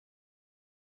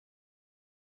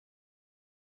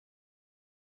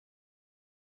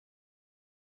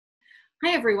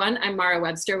Hi, everyone. I'm Mara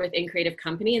Webster with In Creative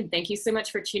Company, and thank you so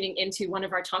much for tuning into one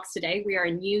of our talks today. We are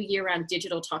a new year-round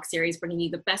digital talk series bringing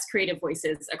you the best creative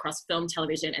voices across film,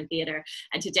 television, and theater.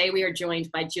 And today we are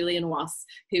joined by Julian Wass,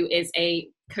 who is a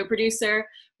co-producer,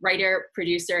 writer,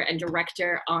 producer, and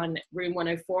director on Room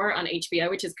 104 on HBO,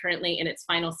 which is currently in its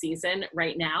final season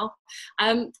right now.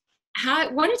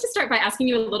 Wanted to start by asking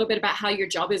you a little bit about how your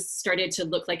job has started to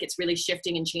look like it's really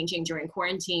shifting and changing during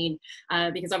quarantine,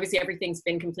 because obviously everything's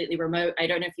been completely remote. I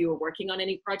don't know if you were working on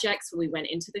any projects when we went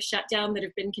into the shutdown that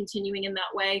have been continuing in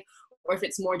that way, or if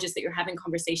it's more just that you're having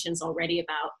conversations already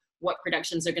about what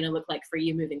productions are going to look like for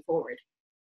you moving forward.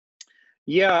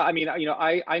 Yeah, I mean,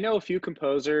 I know a few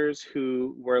composers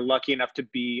who were lucky enough to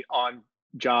be on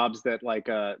jobs that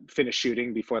finished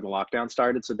shooting before the lockdown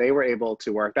started, so they were able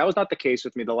to work. That was not the case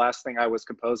with me. The last thing I was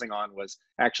composing on was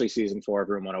actually season 4 of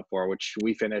Room 104, which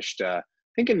we finished, I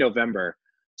think, in November.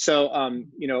 So,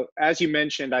 as you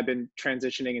mentioned, I've been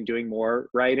transitioning and doing more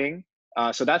writing.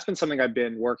 So that's been something I've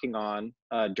been working on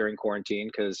during quarantine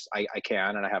because I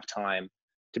can and I have time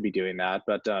to be doing that.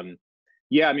 But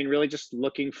yeah, I mean, really just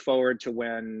looking forward to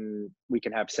when we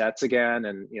can have sets again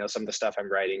and, some of the stuff I'm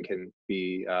writing can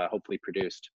be hopefully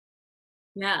produced.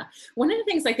 Yeah. One of the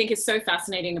things I think is so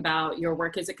fascinating about your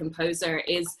work as a composer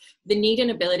is the need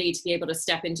and ability to be able to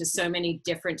step into so many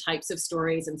different types of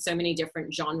stories and so many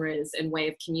different genres and way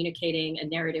of communicating a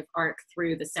narrative arc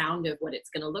through the sound of what it's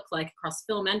going to look like across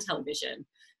film and television,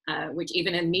 which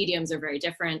even in mediums are very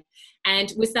different.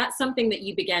 And was that something that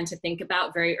you began to think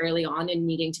about very early on in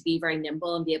needing to be very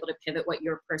nimble and be able to pivot what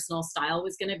your personal style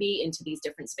was going to be into these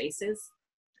different spaces?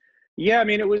 Yeah, I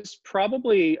mean, it was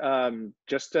probably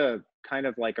just a kind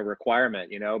of like a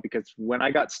requirement, because when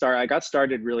I got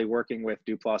started really working with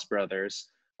Duplass brothers.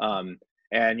 And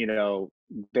I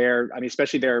mean,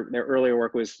 especially their earlier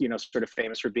work was, sort of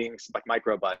famous for being like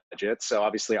micro budgets. So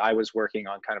obviously I was working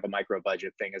on kind of a micro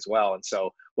budget thing as well. And so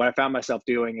what I found myself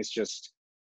doing is just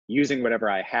using whatever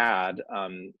I had,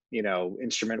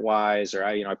 instrument wise, or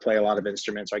I play a lot of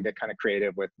instruments. So I get kind of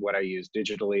creative with what I use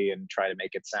digitally and try to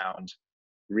make it sound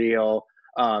real.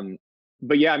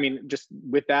 But yeah, I mean, just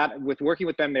with working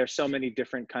with them, there's so many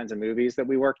different kinds of movies that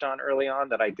we worked on early on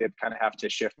that I did kind of have to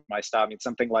shift my style. I mean,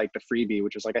 something like The Freebie,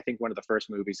 which was like, I think one of the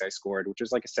first movies I scored, which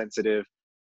was like a sensitive,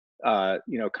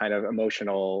 kind of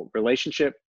emotional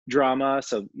relationship drama.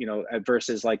 So,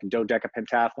 versus like Dodeca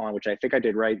Pentathlon, which I think I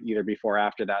did right either before or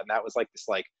after that. And that was like this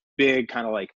like big kind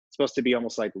of like supposed to be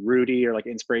almost like Rudy or like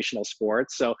inspirational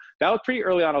sports. So that was pretty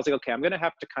early on. I was like, okay, I'm going to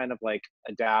have to kind of like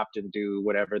adapt and do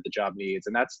whatever the job needs.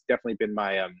 And that's definitely been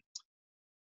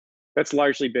that's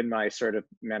largely been my sort of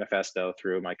manifesto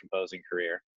through my composing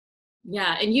career.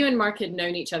 Yeah, and you and Mark had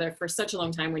known each other for such a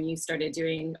long time when you started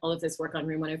doing all of this work on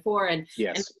Room 104, and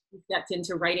Yes. you stepped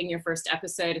into writing your first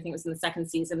episode. I think it was in the second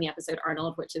season, the episode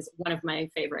Arnold, which is one of my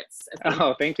favorites of the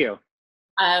Oh, thank you.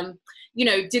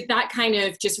 did that kind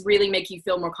of just really make you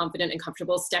feel more confident and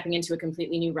comfortable stepping into a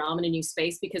completely new realm and a new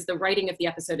space? Because the writing of the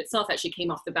episode itself actually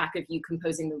came off the back of you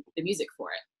composing the music for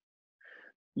it.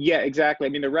 Yeah, exactly.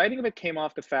 I mean, the writing of it came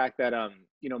off the fact that,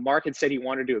 Mark had said he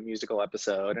wanted to do a musical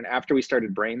episode. And after we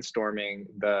started brainstorming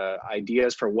the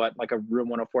ideas for what like a Room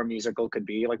 104 musical could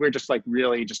be, like we were just like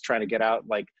really just trying to get out,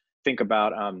 like think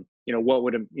about, what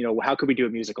would, how could we do a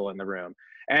musical in the room?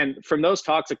 And from those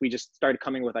talks, like we just started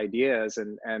coming with ideas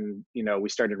and, we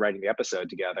started writing the episode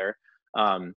together.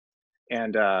 Um,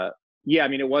 and yeah, I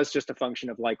mean, it was just a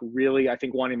function of like really, I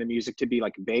think wanting the music to be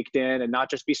like baked in and not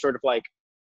just be sort of like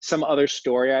some other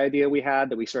story idea we had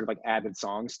that we sort of like added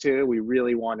songs to. We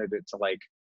really wanted it to like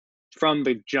from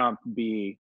the jump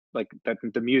be like that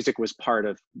the music was part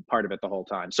of it the whole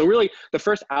time. So really the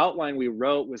first outline we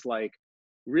wrote was like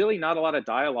really not a lot of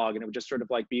dialogue, and it would just sort of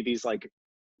like be these like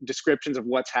descriptions of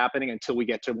what's happening until we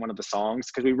get to one of the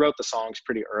songs, because we wrote the songs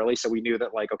pretty early, so we knew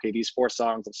that like, okay, these 4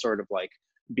 songs will sort of like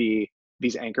be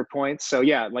these anchor points. So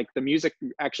yeah, like the music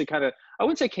actually kind of, I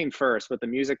wouldn't say came first, but the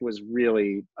music was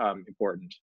really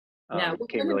important. Yeah.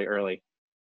 Came really early.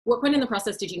 What point in the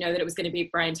process did you know that it was going to be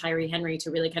Brian Tyree Henry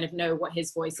to really kind of know what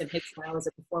his voice and his style as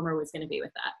a performer was going to be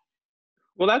with that?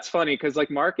 Well, that's funny because like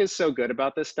Mark is so good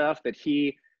about this stuff that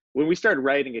when we started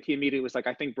writing it, he immediately was like,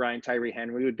 I think Brian Tyree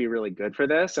Henry would be really good for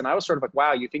this. And I was sort of like,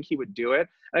 wow, you think he would do it?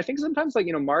 And I think sometimes like,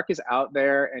 Mark is out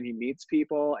there and he meets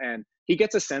people and he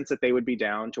gets a sense that they would be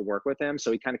down to work with him. So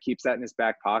he kind of keeps that in his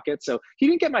back pocket. So he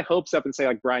didn't get my hopes up and say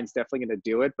like, Brian's definitely going to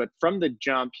do it. But from the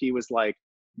jump, he was like,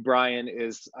 Brian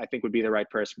I think would be the right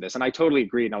person for this. And I totally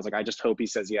agreed. And I was like, I just hope he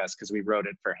says yes, because we wrote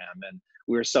it for him. And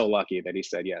we were so lucky that he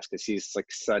said yes, because he's like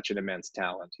such an immense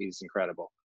talent. He's incredible.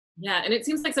 Yeah, and it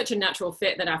seems like such a natural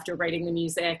fit that after writing the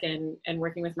music and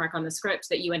working with Mark on the script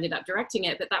that you ended up directing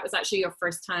it, but that was actually your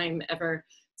first time ever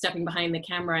stepping behind the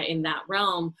camera in that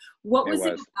realm. What It was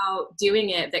it was. about doing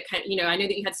it that kind of, I know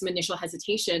that you had some initial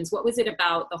hesitations. What was it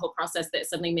about the whole process that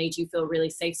suddenly made you feel really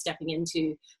safe stepping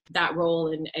into that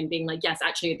role and being like, yes,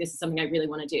 actually, this is something I really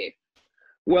want to do?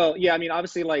 Well, yeah, I mean,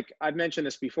 obviously, like I've mentioned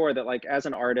this before, that like as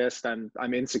an artist,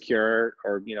 I'm insecure,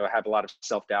 or have a lot of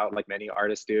self-doubt, like many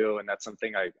artists do, and that's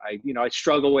something I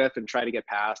struggle with and try to get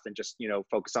past, and just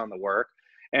focus on the work.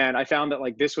 And I found that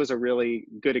like this was a really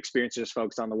good experience to just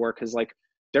focus on the work, because like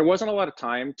there wasn't a lot of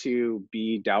time to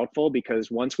be doubtful,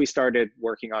 because once we started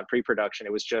working on pre-production,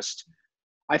 it was just,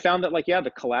 I found that like, yeah,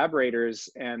 the collaborators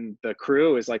and the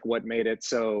crew is like what made it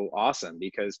so awesome,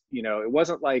 because it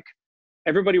wasn't like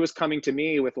everybody was coming to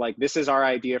me with like, this is our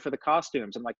idea for the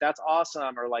costumes. I'm like, that's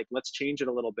awesome. Or like, let's change it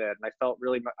a little bit. And I felt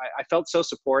really, I felt so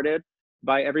supported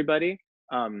by everybody,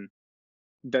 um,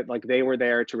 that like they were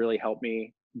there to really help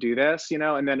me do this,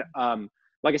 and then,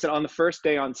 like I said, on the first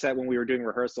day on set when we were doing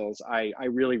rehearsals, I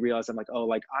really realized, I'm like, oh,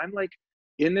 like I'm like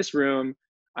in this room,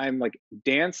 I'm like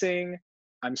dancing,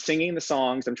 I'm singing the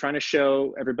songs, I'm trying to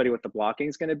show everybody what the blocking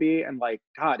is going to be. And like,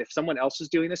 God, if someone else was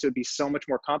doing this, it would be so much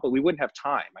more complicated. We wouldn't have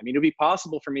time. I mean, it would be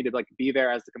possible for me to like be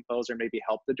there as the composer, maybe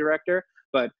help the director,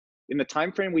 but in the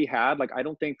time frame we had, like I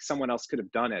don't think someone else could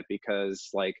have done it, because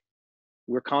like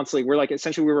we're like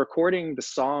essentially we're recording the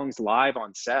songs live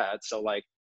on set. So like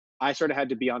I sort of had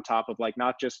to be on top of like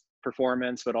not just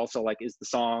performance, but also like, is the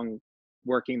song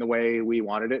working the way we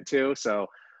wanted it to? So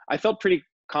I felt pretty,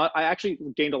 I actually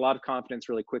gained a lot of confidence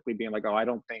really quickly, being like, oh, I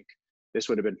don't think this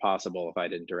would have been possible if I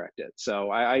didn't direct it.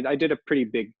 So I did a pretty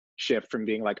big shift from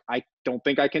being like, I don't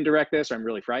think I can direct this, or I'm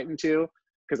really frightened to,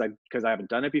 because I haven't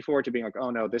done it before, to being like, oh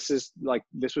no, this is like,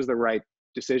 this was the right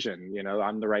decision.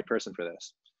 I'm the right person for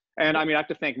this. And I mean, I have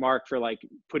to thank Mark for like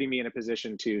putting me in a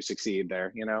position to succeed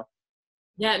there.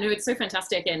 Yeah, no, it's so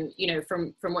fantastic. And,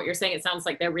 from what you're saying, it sounds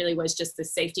like there really was just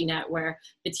this safety net where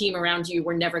the team around you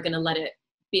were never going to let it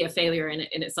be a failure in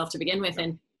itself to begin with.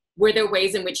 And were there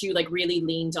ways in which you like really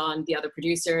leaned on the other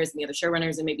producers and the other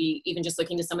showrunners, and maybe even just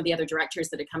looking to some of the other directors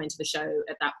that had come into the show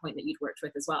at that point that you'd worked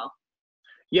with as well?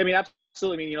 Yeah, I mean,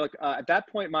 absolutely. I mean, like at that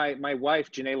point, my wife,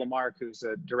 Janae Lamarck, who's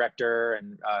a director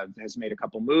and has made a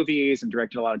couple movies and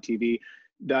directed a lot of TV.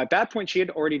 At that point, she had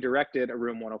already directed a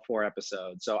Room 104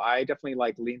 episode, so I definitely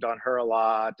like leaned on her a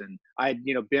lot. And I'd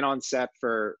been on set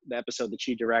for the episode that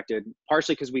she directed,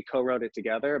 partially because we co-wrote it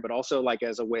together, but also like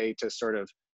as a way to sort of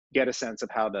get a sense of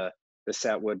how the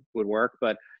set would work.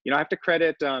 But I have to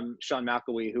credit Sean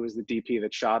McElwee, who was the DP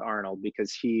that shot Arnold,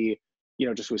 because he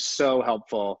just was so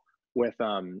helpful with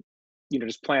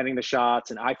just planning the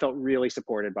shots. And I felt really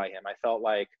supported by him. I felt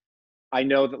like I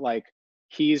know that like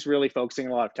he's really focusing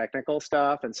on a lot of technical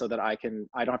stuff, and so that I don't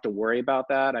have to worry about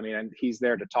that. I mean, and he's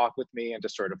there to talk with me and to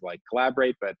sort of like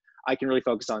collaborate, but I can really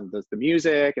focus on the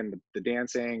music and the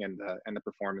dancing and the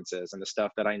performances and the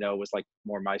stuff that I know was like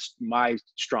more my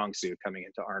strong suit coming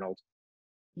into Arnold.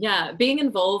 Yeah, being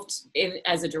involved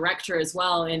as a director as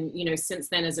well, and since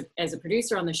then as a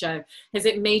producer on the show, has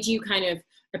it made you kind of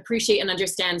appreciate and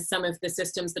understand some of the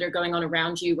systems that are going on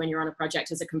around you when you're on a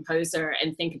project as a composer,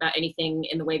 and think about anything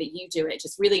in the way that you do it?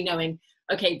 Just really knowing,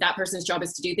 okay, that person's job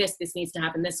is to do this. This needs to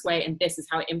happen this way, and this is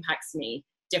how it impacts me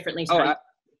differently to Oh, how you did it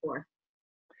before.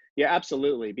 yeah,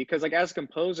 absolutely. Because like as a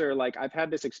composer, like I've had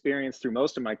this experience through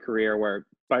most of my career where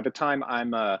by the time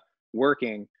I'm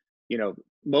working,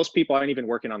 most people aren't even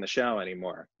working on the show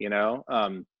anymore. It's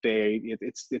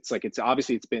like, it's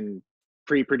obviously it's been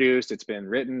pre-produced, it's been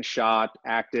written, shot,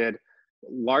 acted,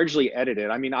 largely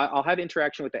edited. I mean, I'll have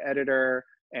interaction with the editor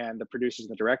and the producers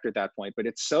and the director at that point, but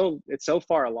it's so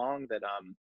far along that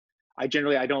I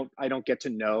don't get to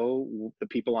know the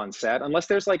people on set unless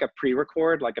there's like a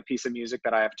pre-record, like a piece of music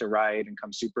that I have to write and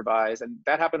come supervise. And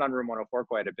that happened on Room 104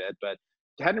 quite a bit, but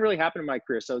it hadn't really happened in my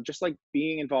career. So just like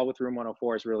being involved with Room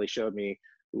 104 has really showed me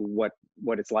what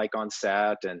it's like on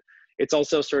set. And it's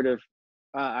also sort of,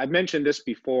 I've mentioned this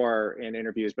before in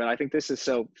interviews, but I think this is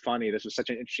so funny. This was such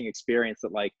an interesting experience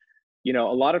that like, a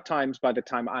lot of times by the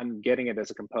time I'm getting it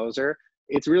as a composer,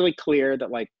 it's really clear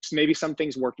that like maybe some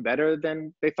things worked better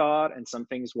than they thought and some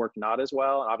things worked not as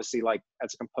well. And obviously, like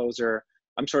as a composer,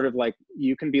 I'm sort of like,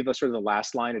 you can be the sort of the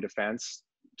last line of defense,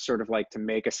 sort of like to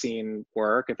make a scene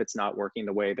work if it's not working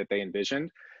the way that they envisioned.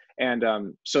 And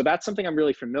so that's something I'm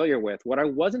really familiar with. What I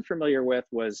wasn't familiar with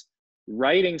was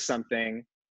writing something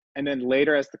and then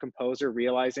later as the composer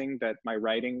realizing that my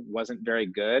writing wasn't very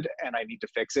good and I need to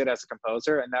fix it as a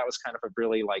composer. And that was kind of a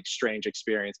really like strange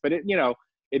experience, but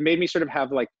it made me sort of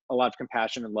have like a lot of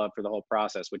compassion and love for the whole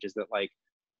process, which is that like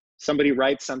somebody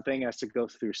writes something, has to go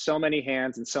through so many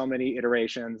hands and so many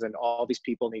iterations, and all these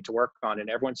people need to work on, and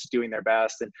everyone's doing their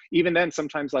best. And even then,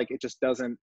 sometimes like it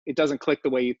doesn't click the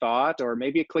way you thought, or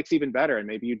maybe it clicks even better and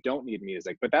maybe you don't need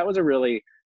music. But that was a really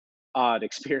odd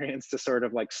experience to sort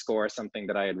of like score something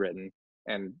that I had written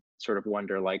and sort of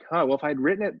wonder like, oh, well, if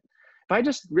I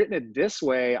just written it this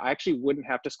way, I actually wouldn't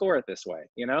have to score it this way,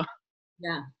 you know?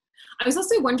 Yeah. I was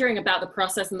also wondering about the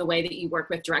process and the way that you work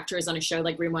with directors on a show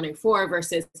like Room 104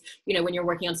 versus, when you're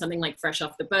working on something like Fresh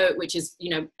Off the Boat, which is,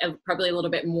 probably a little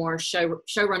bit more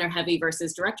showrunner heavy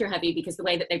versus director heavy, because the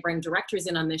way that they bring directors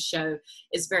in on this show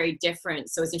is very different.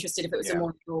 So I was interested if it was a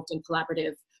more involved and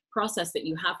collaborative process that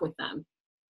you have with them.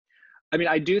 I mean,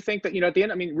 I do think that, at the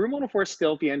end, I mean, Room 104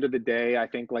 still at the end of the day, I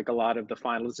think like a lot of the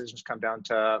final decisions come down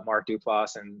to Mark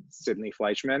Duplass and Sidney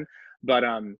Fleischman. But,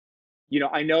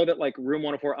 I know that like Room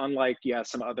 104, unlike,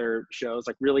 some other shows,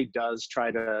 like really does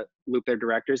try to loop their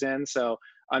directors in. So,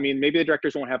 I mean, maybe the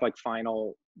directors won't have like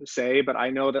final say, but I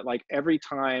know that like every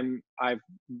time I've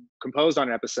composed on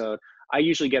an episode, I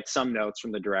usually get some notes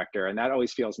from the director, and that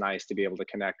always feels nice to be able to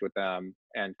connect with them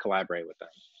and collaborate with them.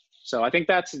 So I think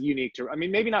that's unique to, I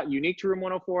mean, maybe not unique to Room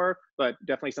 104, but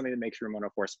definitely something that makes Room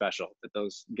 104 special, that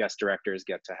those guest directors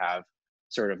get to have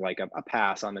sort of like a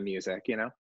pass on the music,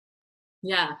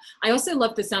 Yeah. I also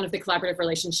love the sound of the collaborative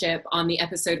relationship on the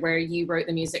episode where you wrote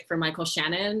the music for Michael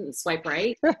Shannon, Swipe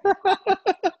Right.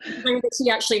 She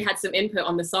actually had some input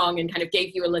on the song and kind of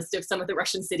gave you a list of some of the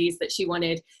Russian cities that she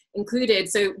wanted included.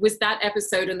 So was that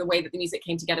episode and the way that the music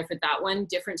came together for that one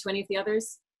different to any of the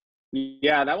others?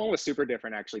 Yeah, that one was super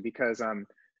different actually, because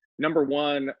number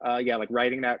one, like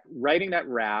writing that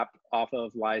rap off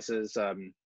of Liza's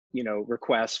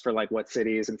request for like what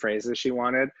cities and phrases she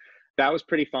wanted. That was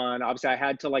pretty fun. Obviously, I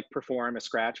had to like perform a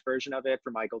scratch version of it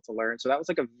for Michael to learn. So that was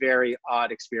like a very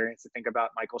odd experience to think about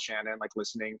Michael Shannon like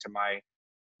listening to my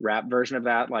rap version of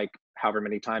that, like however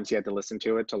many times he had to listen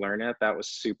to it to learn it. That was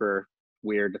super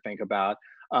weird to think about.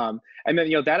 And then,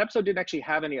 that episode didn't actually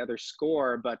have any other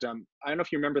score, but I don't know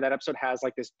if you remember, that episode has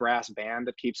like this brass band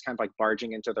that keeps kind of like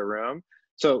barging into the room.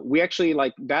 So we actually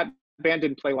like that band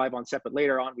didn't play live on set, but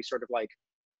later on we sort of like,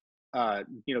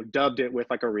 dubbed it with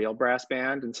like a real brass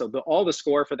band. And so all the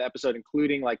score for the episode,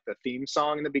 including like the theme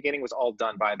song in the beginning, was all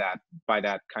done by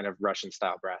that kind of Russian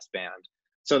style brass band.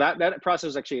 So that process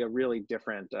was actually a really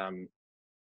different than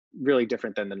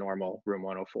the normal Room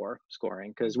 104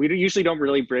 scoring, because we usually don't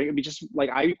really bring it. Just like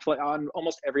I play on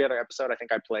almost every other episode, I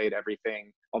think I played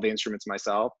everything, all the instruments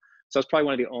myself. So it's probably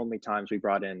one of the only times we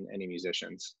brought in any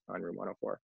musicians on Room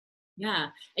 104. Yeah.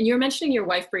 And you were mentioning your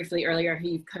wife briefly earlier, who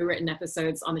you've co-written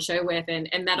episodes on the show with, and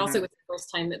that also was the first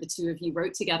time that the two of you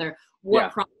wrote together.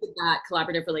 What prompted that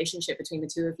collaborative relationship between the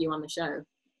two of you on the show?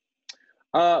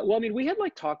 Well, I mean, we had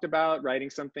like talked about writing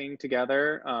something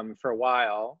together for a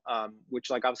while, which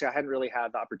like obviously I hadn't really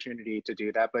had the opportunity to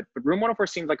do that, but Room 104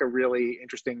 seemed like a really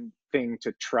interesting thing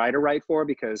to try to write for,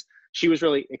 because she was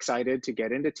really excited to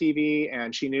get into TV,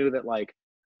 and she knew that like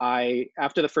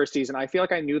after the first season, I feel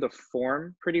like I knew the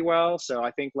form pretty well. So I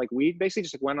think like we basically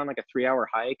just went on like a 3-hour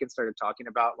hike and started talking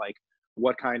about like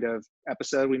what kind of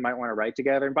episode we might want to write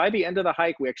together. And by the end of the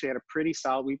hike, we actually had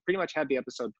we pretty much had the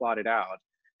episode plotted out.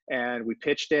 And we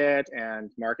pitched it, and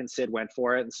Mark and Sid went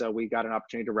for it. And so we got an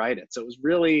opportunity to write it. So it was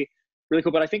really, really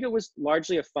cool. But I think it was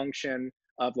largely a function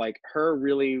of like her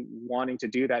really wanting to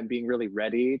do that and being really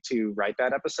ready to write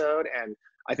that episode. And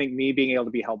I think me being able to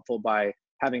be helpful by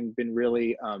having been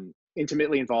really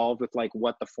intimately involved with like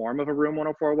what the form of a Room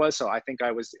 104 was. So I think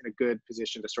I was in a good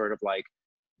position to sort of like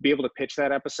be able to pitch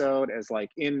that episode as like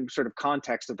in sort of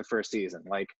context of the first season,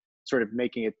 like sort of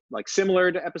making it like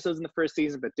similar to episodes in the first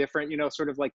season, but different, sort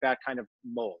of like that kind of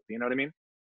mold, you know what I mean?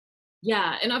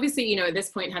 Yeah. And obviously, at this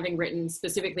point, having written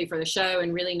specifically for the show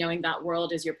and really knowing that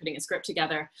world as you're putting a script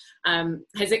together,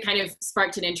 has it kind of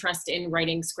sparked an interest in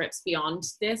writing scripts beyond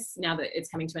this now that it's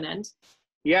coming to an end?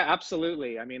 Yeah,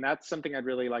 absolutely. I mean, that's something I'd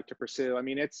really like to pursue. I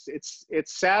mean, it's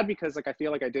sad because like I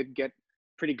feel like I did get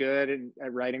pretty good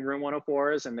at writing Room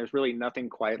 104s, and there's really nothing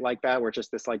quite like that. We're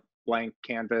just this like blank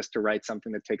canvas to write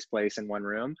something that takes place in one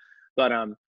room. But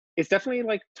it's definitely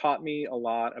like taught me a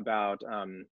lot about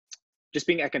just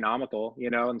being economical,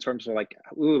 in terms of like,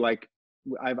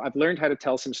 I've learned how to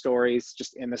tell some stories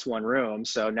just in this one room.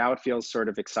 So now it feels sort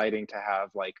of exciting to have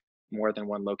like more than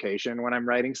one location when I'm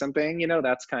writing something,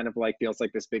 that's kind of like feels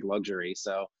like this big luxury.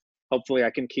 So hopefully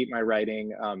I can keep my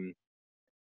writing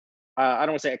I don't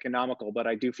want to say economical, but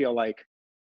I do feel like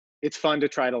it's fun to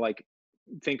try to like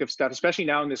think of stuff, especially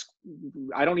now in this,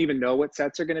 I don't even know what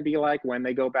sets are going to be like when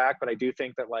they go back, but I do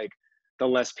think that like the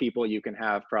less people you can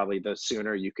have, probably the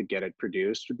sooner you could get it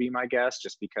produced would be my guess,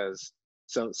 just because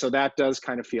So that does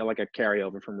kind of feel like a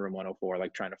carryover from Room 104,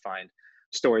 like trying to find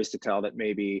stories to tell that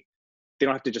maybe they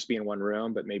don't have to just be in one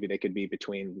room, but maybe they could be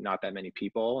between not that many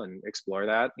people and explore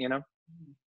that, you know?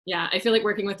 Yeah, I feel like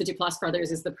working with the Duplass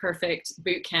brothers is the perfect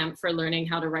boot camp for learning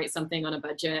how to write something on a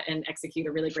budget and execute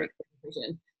a really Sure. great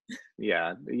vision.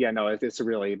 Yeah, no, it's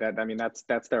really that. I mean, that's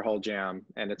their whole jam,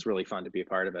 and it's really fun to be a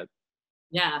part of it.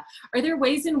 Yeah. Are there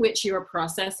ways in which your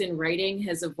process in writing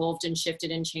has evolved and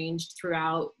shifted and changed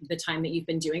throughout the time that you've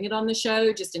been doing it on the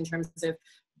show, just in terms of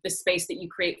the space that you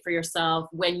create for yourself,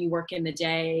 when you work in the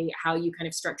day, how you kind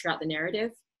of structure out the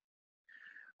narrative?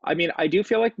 I mean, I do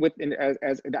feel like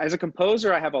as a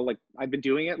composer, I have I've been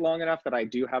doing it long enough that I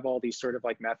do have all these sort of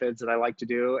like methods that I like to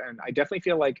do, and I definitely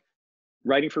feel like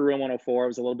writing for Room 104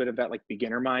 was a little bit of that like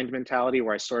beginner mind mentality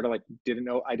where I sort of like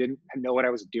I didn't know what I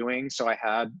was doing, so I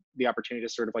had the opportunity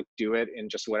to sort of like do it in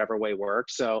just whatever way worked.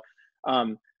 So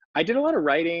um, I did a lot of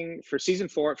writing for season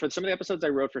 4. For some of the episodes I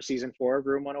wrote for season 4 of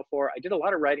Room 104, I did a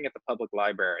lot of writing at the public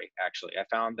library. Actually, I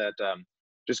found that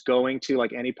just going to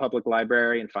like any public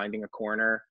library and finding a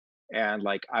corner, and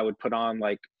like I would put on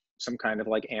like some kind of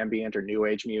like ambient or new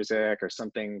age music or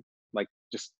something, like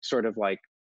just sort of like,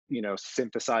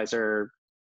 synthesizer,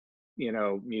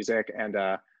 music, and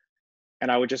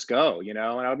I would just go, and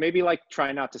I would maybe like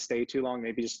try not to stay too long,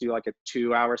 maybe just do like a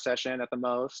 2-hour session at the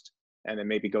most, and then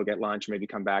maybe go get lunch, maybe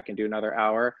come back and do another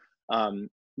hour. um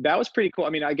that was pretty cool. I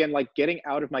mean, again, like getting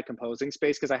out of my composing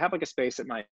space, because I have like a space at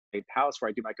my house where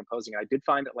I do my composing. I did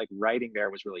find that like writing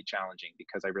there was really challenging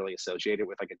because I really associate it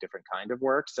with like a different kind of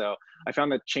work. So I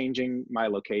found that changing my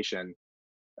location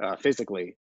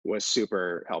physically was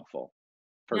super helpful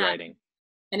for Yeah. writing.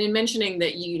 And in mentioning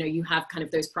that you have kind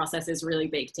of those processes really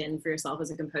baked in for yourself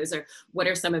as a composer, what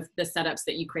are some of the setups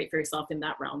that you create for yourself in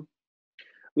that realm?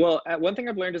 Well, one thing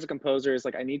I've learned as a composer is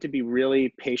like I need to be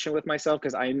really patient with myself,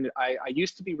 because I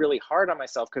used to be really hard on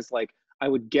myself, because like I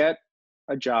would get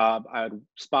a job, I would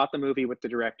spot the movie with the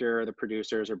director or the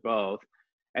producers or both,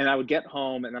 and I would get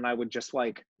home and then I would just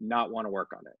like not want to work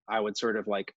on it. I would sort of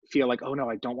like feel like, oh no,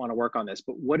 I don't want to work on this.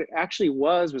 But what it actually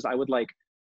was I would like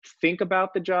think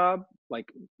about the job like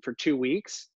for 2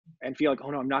 weeks and feel like,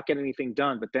 oh no, I'm not getting anything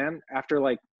done. But then after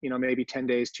like, maybe 10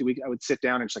 days, 2 weeks, I would sit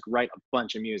down and just like write a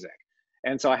bunch of music.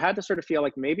 And so I had to sort of feel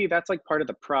like maybe that's like part of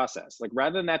the process. Like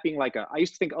rather than that being like I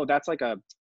used to think, oh, that's like a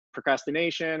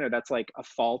procrastination or that's like a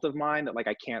fault of mine that like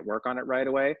I can't work on it right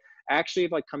away. Actually,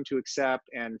 like come to accept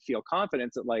and feel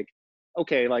confidence that like,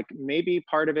 okay, like maybe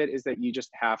part of it is that you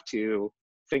just have to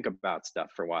think about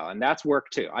stuff for a while. And that's work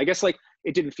too. I guess like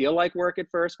it didn't feel like work at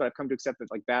first, but I've come to accept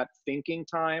that like that thinking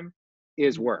time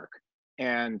is work.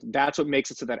 And that's what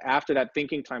makes it so that after that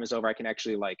thinking time is over, I can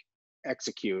actually like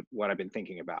execute what I've been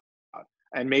thinking about.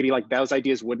 And maybe like those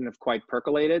ideas wouldn't have quite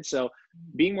percolated. So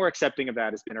being more accepting of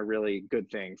that has been a really good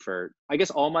thing for, I guess,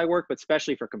 all my work, but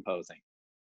especially for composing.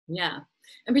 Yeah.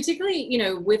 And particularly,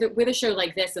 with a show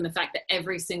like this and the fact that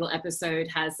every single episode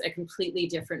has a completely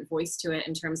different voice to it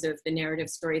in terms of the narrative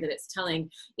story that it's telling,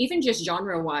 even just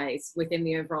genre wise within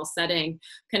the overall setting,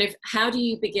 kind of how do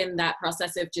you begin that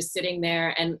process of just sitting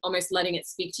there and almost letting it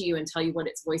speak to you and tell you what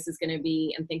its voice is going to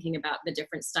be and thinking about the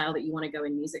different style that you want to go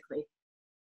in musically?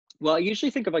 Well, I usually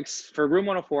think of like for Room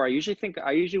 104, I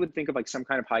usually would think of like some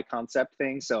kind of high concept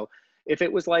thing. So if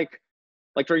it was like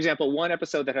for example, one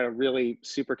episode that had a really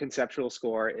super conceptual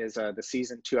score is the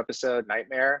season 2 episode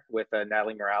Nightmare with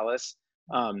Natalie Morales,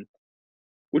 um,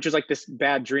 which was like this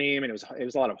bad dream, and it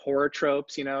was a lot of horror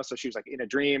tropes, So she was like in a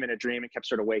dream and kept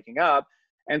sort of waking up,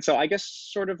 and so I guess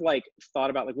sort of like thought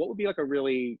about like what would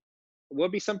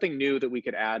be something new that we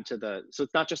could add to so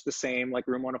it's not just the same like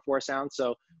Room 104 sound.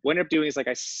 So what I ended up doing is like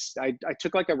I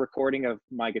took like a recording of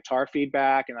my guitar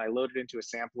feedback and I loaded it into a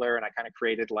sampler and I kind of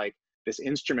created like this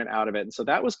instrument out of it. And so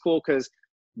that was cool because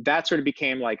that sort of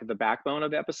became like the backbone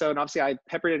of the episode. And obviously I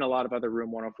peppered in a lot of other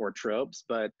Room 104 tropes,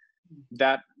 but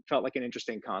that felt like an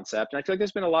interesting concept. And I feel like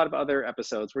there's been a lot of other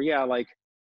episodes where, yeah, like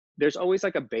there's always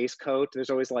like a base coat.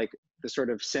 There's always like the sort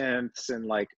of synths and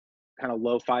like kind of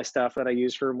lo-fi stuff that I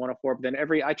use for 104. But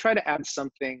then I try to add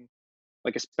something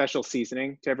like a special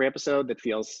seasoning to every episode that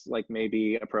feels like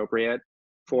maybe appropriate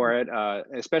for it.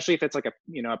 Especially if it's like a,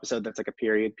 episode that's like a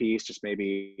period piece, just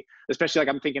maybe, especially like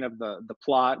I'm thinking of the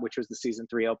plot, which was the season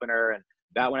 3 opener. And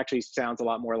that one actually sounds a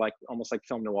lot more like almost like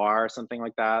film noir or something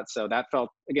like that. So that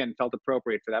felt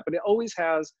appropriate for that, but it always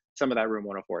has some of that Room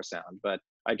 104 sound, but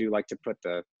I do like to put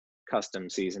the custom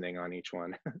seasoning on each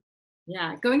one.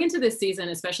 Yeah, going into this season,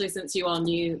 especially since you all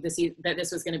knew that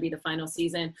this was going to be the final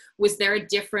season, was there a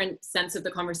different sense of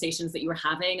the conversations that you were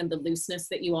having and the looseness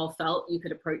that you all felt you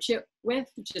could approach it with,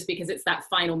 just because it's that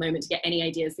final moment to get any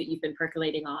ideas that you've been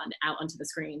percolating on out onto the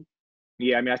screen?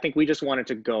 Yeah, I mean, I think we just wanted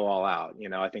to go all out.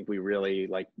 I think we really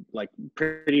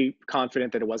pretty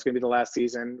confident that it was going to be the last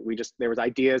season. There was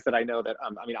ideas that I know that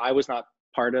I mean, I was not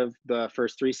part of the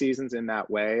first 3 seasons in that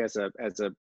way as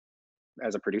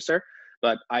a producer,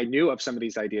 but I knew of some of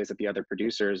these ideas that the other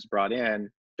producers brought in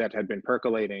that had been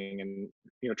percolating, and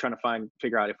trying to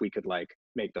figure out if we could like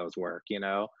make those work.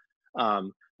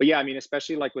 But yeah, I mean,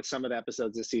 especially like with some of the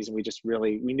episodes this season, we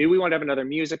knew we wanted to have another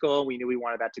musical. We knew we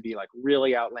wanted that to be like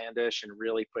really outlandish and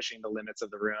really pushing the limits of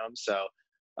the room. So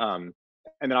um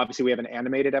and then obviously we have an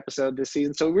animated episode this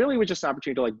season, so it really was just an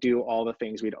opportunity to like do all the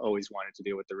things we'd always wanted to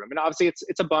do with the room. And obviously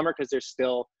it's a bummer because there's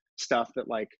still stuff that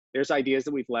like there's ideas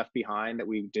that we've left behind that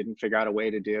we didn't figure out a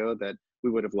way to do that we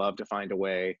would have loved to find a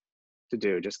way to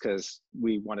do, just because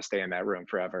we want to stay in that room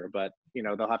forever. But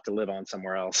they'll have to live on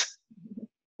somewhere else.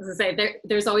 As I say,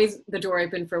 there's always the door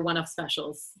open for one-off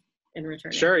specials in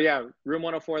returning. Sure, yeah. Room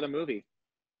 104, the movie.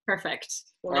 Perfect.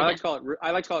 Or I like to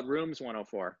call it Rooms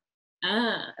 104.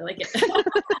 Ah, I like it.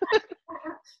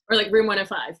 Or like Room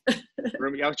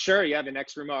 105. Sure, yeah. The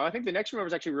next room. Oh, I think the next room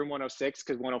was actually Room 106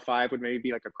 because 105 would maybe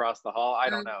be like across the hall.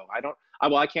 I don't know.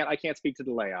 I can't speak to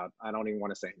the layout. I don't even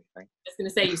want to say anything. I was going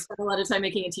to say, you spent a lot of time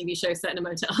making a TV show set in a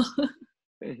motel.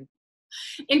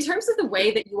 In terms of the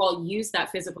way that you all use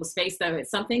that physical space, though,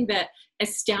 it's something that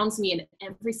astounds me in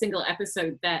every single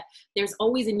episode, that there's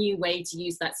always a new way to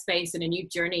use that space and a new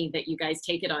journey that you guys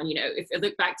take it on. If I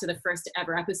look back to the first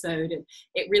ever episode, and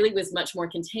it really was much more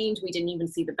contained. We didn't even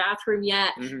see the bathroom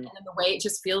yet. Mm-hmm. And then the way it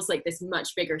just feels like this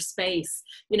much bigger space,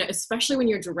 especially when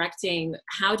you're directing,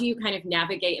 how do you kind of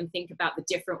navigate and think about the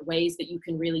different ways that you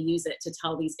can really use it to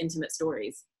tell these intimate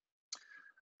stories?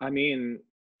 I mean,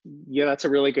 yeah, that's a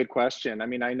really good question. I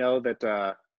mean, I know that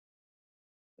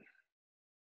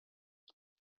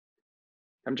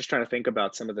I'm just trying to think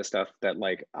about some of the stuff that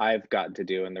like I've gotten to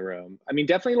do in the room. I mean,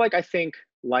 definitely like I think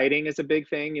lighting is a big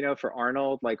thing, for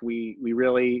Arnold. Like we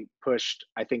really pushed,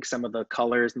 I think, some of the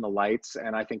colors and the lights,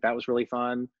 and I think that was really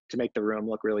fun to make the room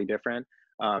look really different.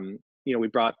 We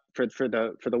brought for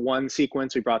the one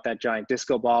sequence, we brought that giant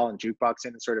disco ball and jukebox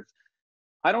in, and sort of,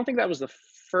 I don't think that was the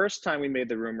first time we made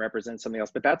the room represent something else,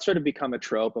 but that's sort of become a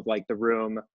trope of like the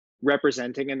room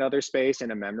representing another space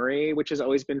in a memory, which has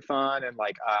always been fun. And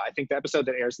like I think the episode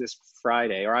that airs this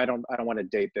Friday, or I don't want to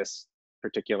date this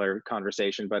particular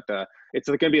conversation, but it's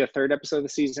going to be the 3rd episode of the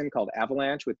season, called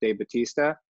Avalanche with Dave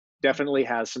Bautista. Definitely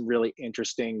has some really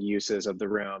interesting uses of the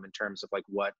room in terms of like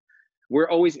what we're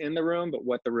always in the room, but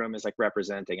what the room is like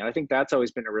representing. And I think that's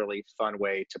always been a really fun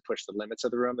way to push the limits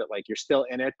of the room, that like you're still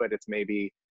in it, but it's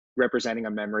maybe representing a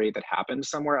memory that happened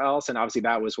somewhere else. And obviously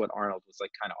that was what Arnold was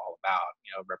like kind of all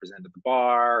about, represented the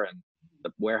bar and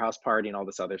the warehouse party and all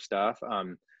this other stuff.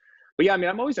 But yeah, I mean,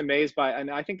 I'm always amazed by, and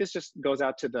I think this just goes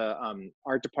out to the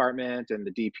art department and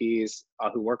the DPs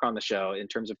who work on the show in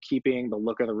terms of keeping the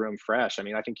look of the room fresh. I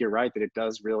mean, I think you're right that it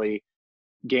does really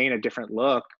gain a different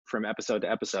look from episode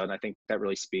to episode. And I think that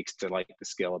really speaks to like the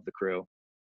skill of the crew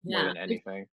more than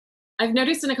anything. I've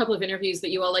noticed in a couple of interviews that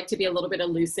you all like to be a little bit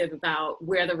elusive about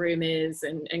where the room is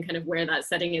and kind of where that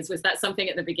setting is. Was that something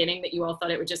at the beginning that you all thought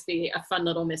it would just be a fun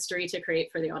little mystery to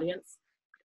create for the audience?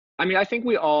 I mean, I think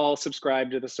we all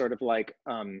subscribe to the sort of like,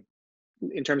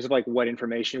 in terms of like what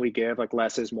information we give, like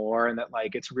less is more, and that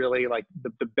like it's really like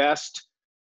the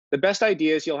best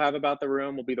ideas you'll have about the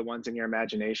room will be the ones in your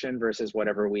imagination versus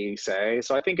whatever we say.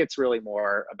 So I think it's really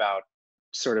more about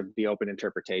sort of the open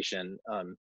interpretation.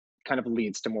 Kind of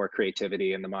leads to more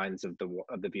creativity in the minds of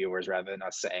the viewers, rather than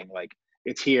us saying like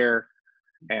it's here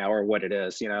or what it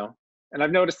is, And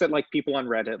I've noticed that like people on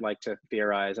Reddit like to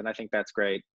theorize, and I think that's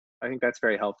great. I think that's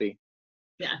very healthy.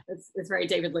 Yeah, it's very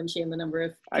David Lynchian, the number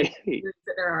of that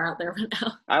there are out there right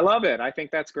now. I love it. I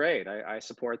think that's great. I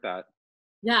support that.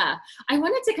 Yeah, I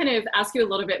wanted to kind of ask you a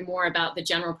little bit more about the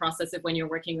general process of when you're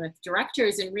working with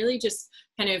directors, and really just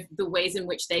kind of the ways in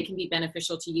which they can be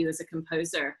beneficial to you as a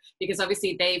composer, because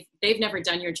obviously they've never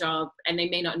done your job, and they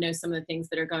may not know some of the things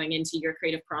that are going into your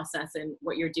creative process and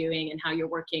what you're doing and how you're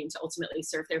working to ultimately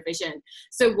serve their vision.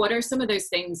 So what are some of those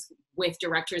things with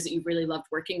directors that you've really loved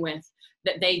working with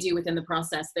that they do within the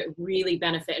process that really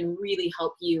benefit and really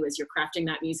help you as you're crafting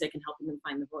that music and helping them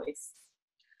find the voice?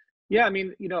 Yeah, I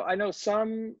mean, I know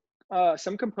some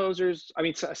composers. I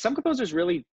mean, some composers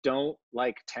really don't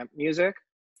like temp music,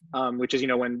 which is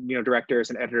when directors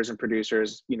and editors and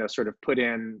producers sort of put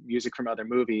in music from other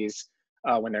movies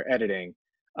when they're editing.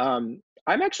 I'm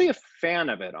actually a fan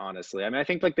of it, honestly. I mean, I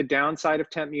think like the downside of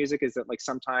temp music is that like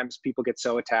sometimes people get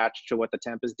so attached to what the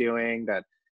temp is doing that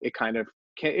it kind of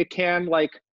can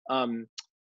like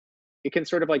it can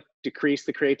sort of like decrease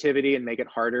the creativity and make it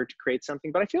harder to create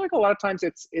something. But I feel like a lot of times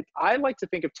I like to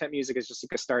think of temp music as just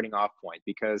like a starting off point,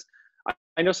 because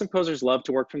I know some composers love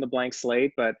to work from the blank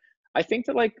slate, but I think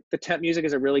that like the temp music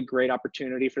is a really great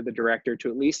opportunity for the director to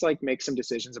at least like make some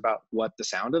decisions about what the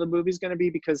sound of the movie is going to be,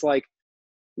 because like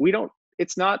we don't,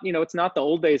 it's not, you know, it's not the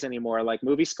old days anymore. Like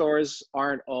movie scores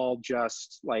aren't all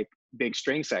just like big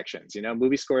string sections, you know,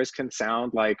 movie scores can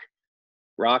sound like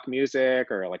rock music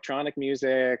or electronic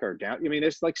music or down. I mean,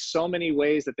 there's like so many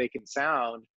ways that they can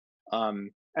sound.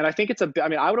 And I think it's I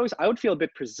mean, I would feel a bit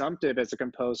presumptive as a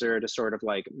composer to sort of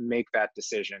like make that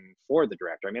decision for the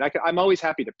director. I mean, I'm always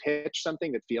happy to pitch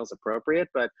something that feels appropriate,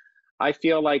 but I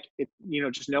feel like it, you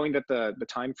know, just knowing that the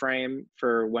time frame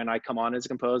for when I come on as a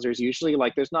composer is usually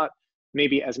like, there's not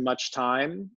maybe as much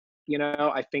time, you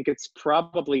know, I think it's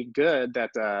probably good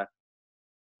that,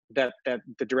 that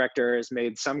the director has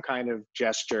made some kind of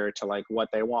gesture to like what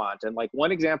they want. And like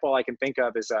one example I can think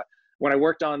of is when I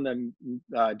worked on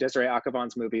the Desiree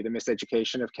Akhavan's movie, The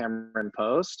Miseducation of Cameron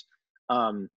Post,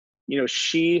 you know,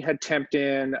 she had temped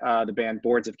in the band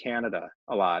Boards of Canada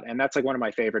a lot. And that's like one of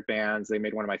my favorite bands. They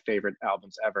made one of my favorite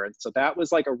albums ever. And so that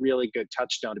was like a really good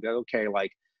touchstone to be like, okay,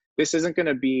 like this isn't going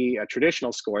to be a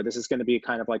traditional score. This is going to be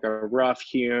kind of like a rough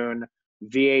hewn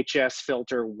VHS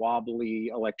filter wobbly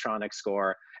electronic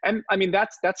score. And I mean,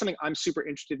 that's something I'm super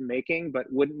interested in making, but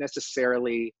wouldn't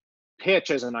necessarily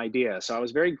pitch as an idea. So I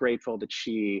was very grateful that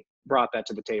she brought that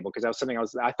to the table, because that was something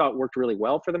I thought worked really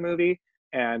well for the movie,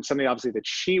 and something obviously that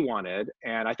she wanted.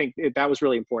 And I think that was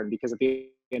really important, because at the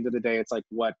end of the day, it's like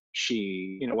what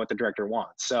she, you know, what the director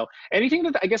wants. So anything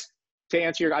that, I guess, to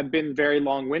answer your, I've been very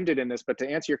long-winded in this, but to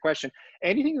answer your question,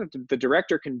 anything that the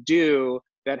director can do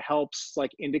that helps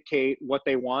like indicate what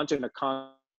they want in a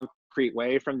concrete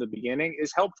way from the beginning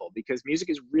is helpful, because music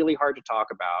is really hard to talk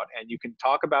about, and you can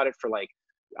talk about it for like,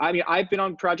 I mean, I've been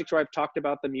on projects where I've talked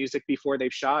about the music before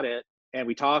they've shot it, and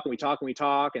we talk and we talk and we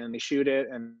talk, and then they shoot it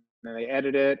and then they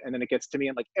edit it, and then it gets to me,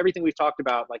 and like everything we've talked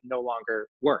about like no longer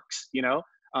works, you know?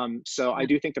 So I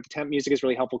do think that the temp music is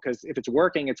really helpful, because if it's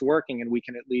working, and we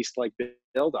can at least like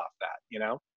build off that, you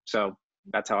know? So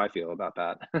that's how I feel about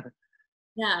that.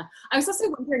 Yeah, I was also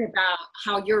wondering about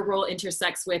how your role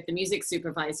intersects with the music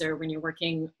supervisor when you're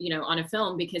working, you know, on a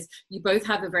film, because you both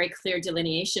have a very clear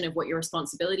delineation of what your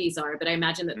responsibilities are, but I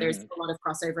imagine that there's a lot of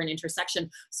crossover and intersection.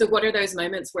 So what are those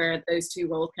moments where those two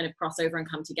roles kind of cross over and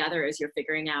come together as you're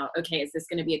figuring out, okay, is this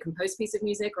going to be a composed piece of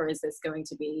music, or is this going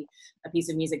to be a piece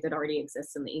of music that already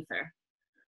exists in the ether?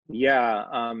 Yeah,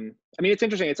 I mean, it's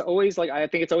interesting. It's always like, I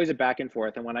think it's always a back and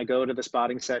forth. And when I go to the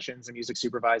spotting sessions, the music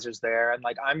supervisors there, and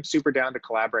like, I'm super down to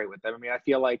collaborate with them. I mean, I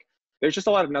feel like there's just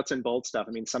a lot of nuts and bolts stuff.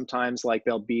 I mean, sometimes like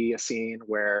there'll be a scene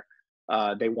where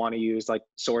they want to use like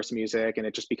source music, and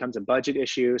it just becomes a budget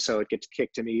issue. So it gets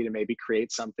kicked to me to maybe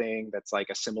create something that's like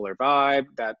a similar vibe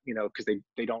that, you know, because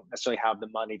they don't necessarily have the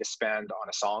money to spend on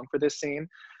a song for this scene.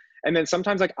 And then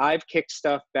sometimes like I've kicked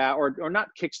stuff back, or not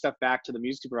kicked stuff back to the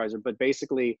music supervisor, but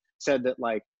basically said that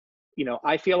like, you know,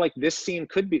 I feel like this scene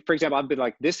could be, for example, I've been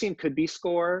like, this scene could be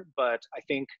score, but I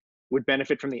think would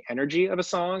benefit from the energy of a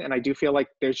song. And I do feel like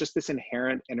there's just this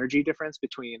inherent energy difference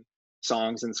between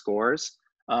songs and scores,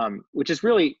 which is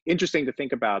really interesting to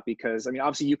think about, because I mean,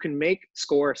 obviously you can make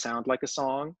score sound like a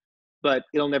song, but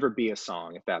it'll never be a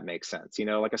song, if that makes sense. You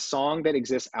know, like a song that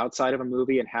exists outside of a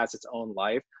movie and has its own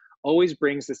life always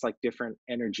brings this like different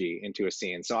energy into a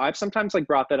scene. So I've sometimes like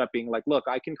brought that up, being like, look,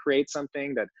 I can create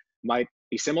something that might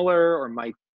be similar or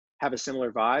might have a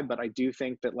similar vibe, but I do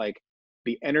think that like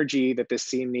the energy that this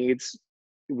scene needs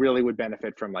really would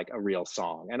benefit from like a real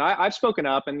song. And I've spoken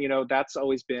up, and you know, that's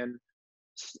always been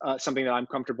something that I'm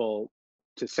comfortable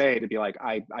to say, to be like,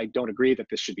 I don't agree that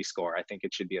this should be score. I think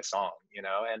it should be a song, you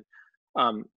know?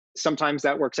 And sometimes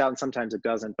that works out and sometimes it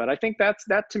doesn't, but I think that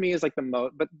to me is like the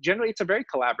most, but generally it's a very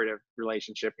collaborative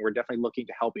relationship. We're definitely looking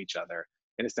to help each other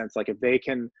in a sense. Like if they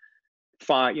can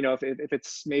find, you know, if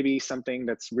it's maybe something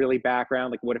that's really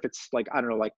background, like what if it's like, I don't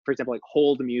know, like for example, like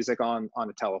hold music on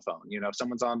a telephone, you know, if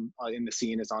someone's on in the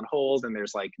scene is on hold and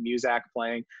there's like music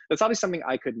playing, that's obviously something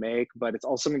I could make, but it's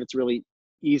also something that's really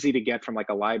easy to get from like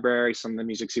a library. Some of the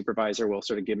music supervisor will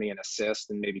sort of give me an assist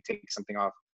and maybe take something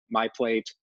off my plate,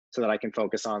 so that I can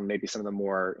focus on maybe some of the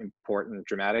more important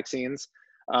dramatic scenes,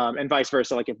 and vice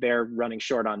versa. Like if they're running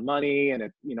short on money and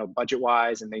it, you know, budget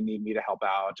wise, and they need me to help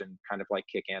out and kind of like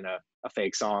kick in a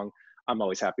fake song, I'm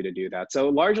always happy to do that. So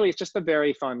largely it's just a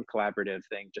very fun collaborative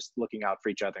thing, just looking out for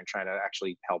each other and trying to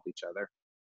actually help each other.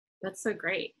 That's so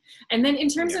great. And then in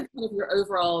terms Yeah. of kind of your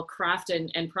overall craft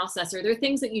and process, are there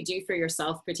things that you do for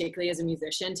yourself, particularly as a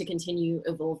musician, to continue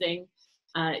evolving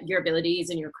your abilities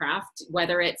and your craft,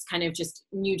 whether it's kind of just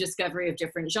new discovery of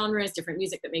different genres, different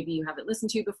music that maybe you haven't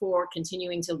listened to before,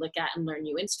 continuing to look at and learn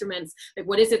new instruments. Like,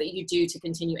 what is it that you do to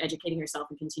continue educating yourself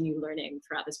and continue learning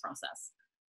throughout this process?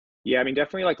 Yeah, I mean,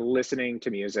 definitely like listening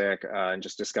to music and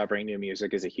just discovering new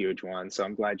music is a huge one. So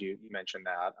I'm glad you mentioned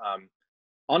that.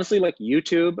 Honestly, like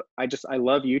YouTube, I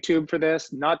love YouTube for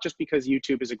this, not just because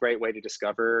YouTube is a great way to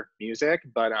discover music,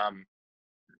 but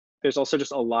there's also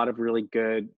just a lot of really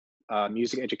good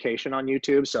music education on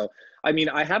YouTube. So, I mean,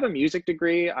 I have a music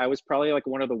degree. I was probably like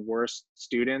one of the worst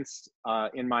students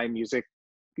in my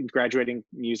graduating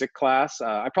music class.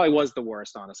 I probably was the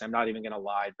worst, honestly. I'm not even gonna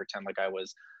lie, pretend like I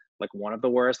was like one of the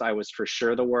worst. I was for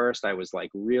sure the worst. I was like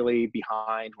really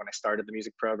behind when I started the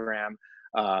music program.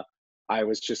 Uh, I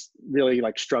was just really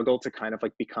like struggled to kind of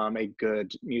like become a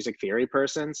good music theory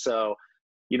person. So,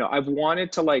 I've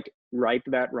wanted to like right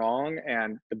that wrong.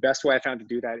 And the best way I found to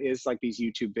do that is like these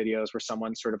YouTube videos where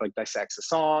someone sort of like dissects a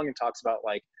song and talks about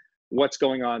like what's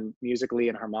going on musically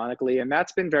and harmonically. And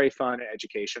that's been very fun and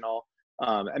educational.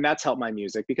 And that's helped my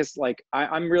music because like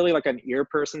I'm really like an ear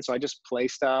person. So I just play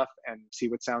stuff and see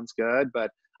what sounds good.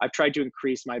 But I've tried to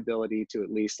increase my ability to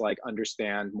at least like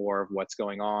understand more of what's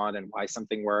going on and why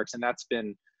something works. And that's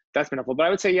been helpful. But I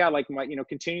would say, yeah, like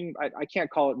continuing, I can't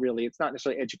call it really, it's not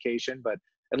necessarily education, but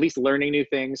at least learning new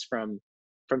things from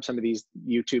some of these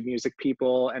YouTube music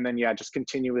people. And then, yeah, just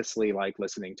continuously like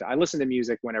I listen to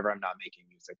music whenever I'm not making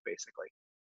music basically,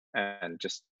 and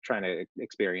just trying to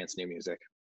experience new music.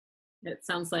 It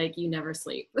sounds like you never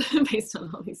sleep based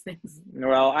on all these things.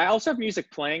 Well, I also have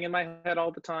music playing in my head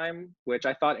all the time, which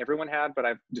I thought everyone had, but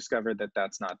I've discovered that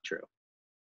that's not true.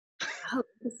 Oh,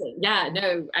 interesting. Yeah,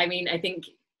 no, I mean, I think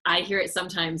I hear it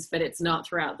sometimes, but it's not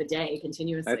throughout the day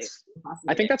continuously.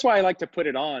 I think that's why I like to put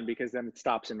it on, because then it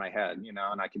stops in my head,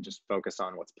 and I can just focus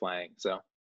on what's playing. So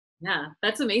yeah,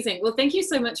 that's amazing. Well, thank you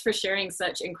so much for sharing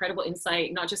such incredible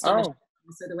insight, not just on the show, but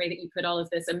also the way that you put all of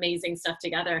this amazing stuff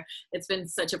together. It's been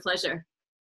such a pleasure.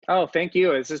 Oh, thank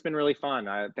you. This has been really fun.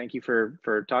 Thank you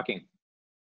for talking.